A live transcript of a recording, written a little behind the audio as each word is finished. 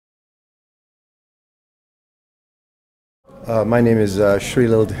My name is Shri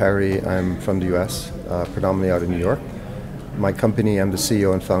Lildharrie. I'm from the US, predominantly out of New York. My company, I'm the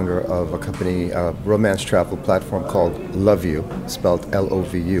CEO and founder of a company, a romance travel platform called LOVU, spelled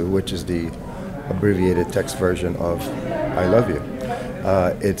L-O-V-U, which is the abbreviated text version of I love you.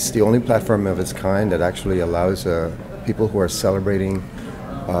 It's the only platform of its kind that actually allows people who are celebrating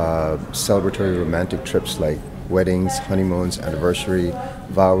celebratory romantic trips like weddings, honeymoons, anniversary,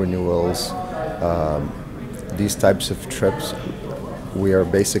 vow renewals, these types of trips. We are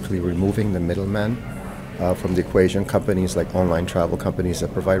basically removing the middleman from the equation. Companies like online travel companies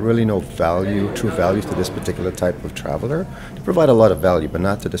that provide really no value, true value to this particular type of traveler. They provide a lot of value, but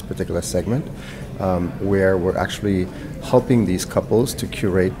not to this particular segment, where we're actually helping these couples to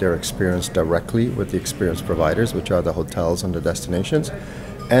curate their experience directly with the experience providers, which are the hotels and the destinations,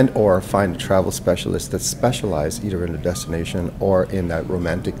 and or find a travel specialist that specialize either in the destination or in that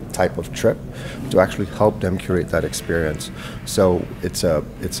romantic type of trip to actually help them curate that experience. So it's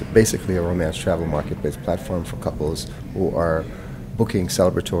basically a romance travel marketplace platform for couples who are booking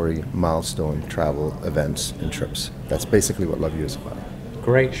celebratory milestone travel events and trips. That's basically what LOVU is about.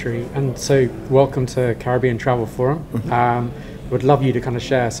 Great, Shri. And so welcome to Caribbean Travel Forum. Would love you to kind of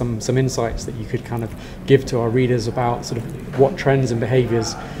share some insights that you could kind of give to our readers about sort of what trends and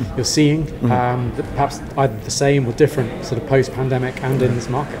behaviours you're seeing, that perhaps either the same or different sort of post-pandemic and in this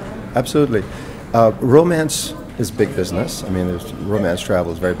market. Absolutely. Romance is big business. I mean, romance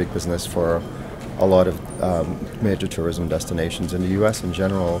travel is very big business for a lot of major tourism destinations in the U.S. in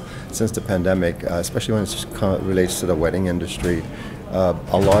general. Since the pandemic, especially when it relates to the wedding industry,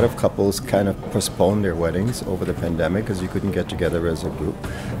 a lot of couples kind of postponed their weddings over the pandemic because you couldn't get together as a group,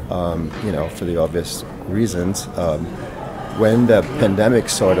 for the obvious reasons. When the pandemic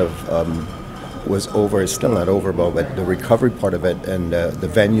sort of was over, it's still not over, but the recovery part of it and the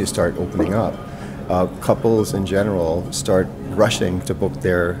venues start opening up, couples in general start rushing to book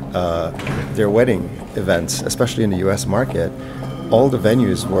their wedding events, especially in the U.S. market. All the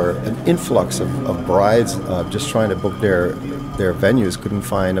venues were an influx of brides just trying to book their venues, couldn't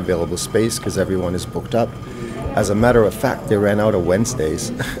find available space because everyone is booked up. As a matter of fact, they ran out of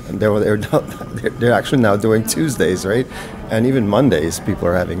Wednesdays. And they're actually now doing Tuesdays, right? And even Mondays people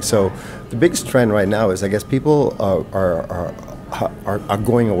are having. So the biggest trend right now is, I guess, people are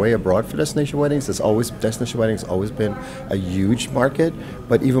going away abroad for destination weddings. Destination weddings always been a huge market,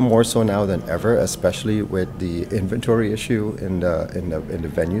 but even more so now than ever, especially with the inventory issue in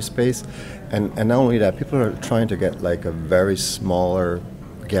the venue space. And not only that, people are trying to get like a very smaller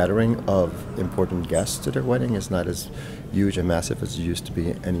gathering of important guests to their wedding. It's not as huge and massive as it used to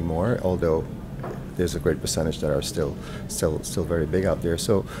be anymore, although there's a great percentage that are still very big out there.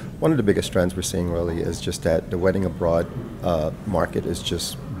 So one of the biggest trends we're seeing really is just that the wedding abroad market is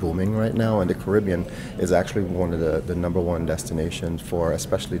just booming right now, and the Caribbean is actually one of the number one destinations for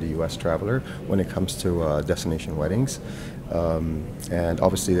especially the U.S. traveler when it comes to destination weddings. And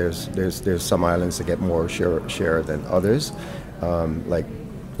obviously there's some islands that get more share than others, like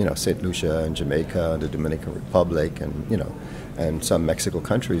St. Lucia and Jamaica and the Dominican Republic and some Mexico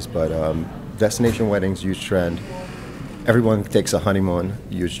countries, but destination weddings, huge trend. Everyone takes a honeymoon,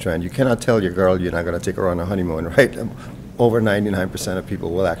 huge trend. You cannot tell your girl you're not going to take her on a honeymoon, right? Over 99% of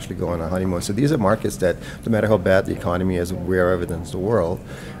people will actually go on a honeymoon. So these are markets that, no matter how bad the economy is, wherever in the world,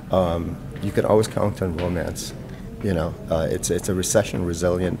 you can always count on romance. It's a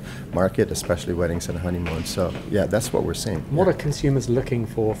recession-resilient market, especially weddings and honeymoons. So yeah, that's what we're seeing. What are consumers looking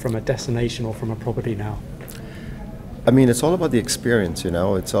for from a destination or from a property now? I mean, it's all about the experience,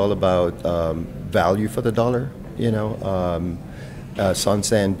 It's all about value for the dollar, Sun,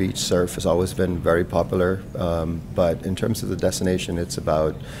 sand, beach, surf has always been very popular. But in terms of the destination, it's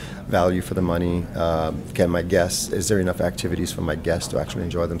about value for the money. Is there enough activities for my guests to actually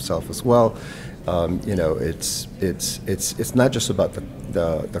enjoy themselves as well? It's not just about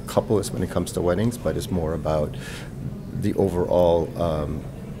the couples when it comes to weddings, but it's more about the overall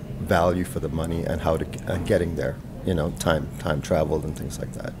value for the money and how to getting there. Time traveled and things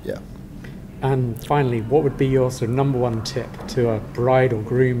like that. Yeah. And finally, what would be your sort of number one tip to a bride or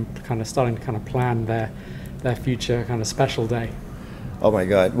groom kind of starting to kind of plan their future kind of special day? Oh my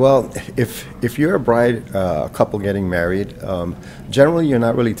God. Well, if you're a bride, a couple getting married, generally you're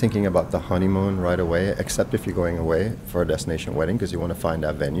not really thinking about the honeymoon right away, except if you're going away for a destination wedding because you want to find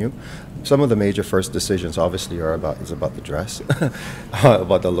that venue. Some of the major first decisions obviously about the dress,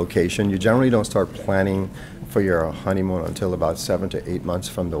 about the location. You generally don't start planning for your honeymoon until about 7 to 8 months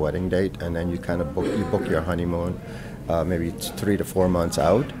from the wedding date, and then you kind of book your honeymoon maybe 3 to 4 months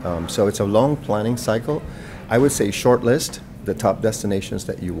out. So it's a long planning cycle. I would say short list, the top destinations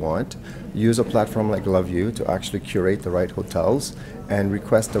that you want. Use a platform like LOVU to actually curate the right hotels and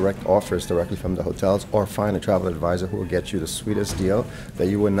request direct offers directly from the hotels, or find a travel advisor who will get you the sweetest deal that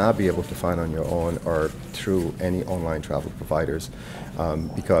you would not be able to find on your own or through any online travel providers,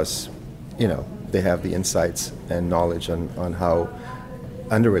 because they have the insights and knowledge on how,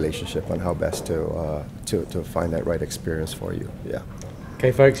 and the relationship on how best to find that right experience for you. Yeah.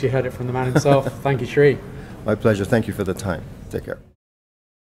 Okay, folks, you heard it from the man himself. Thank you, Shri. My pleasure. Thank you for the time. Take care.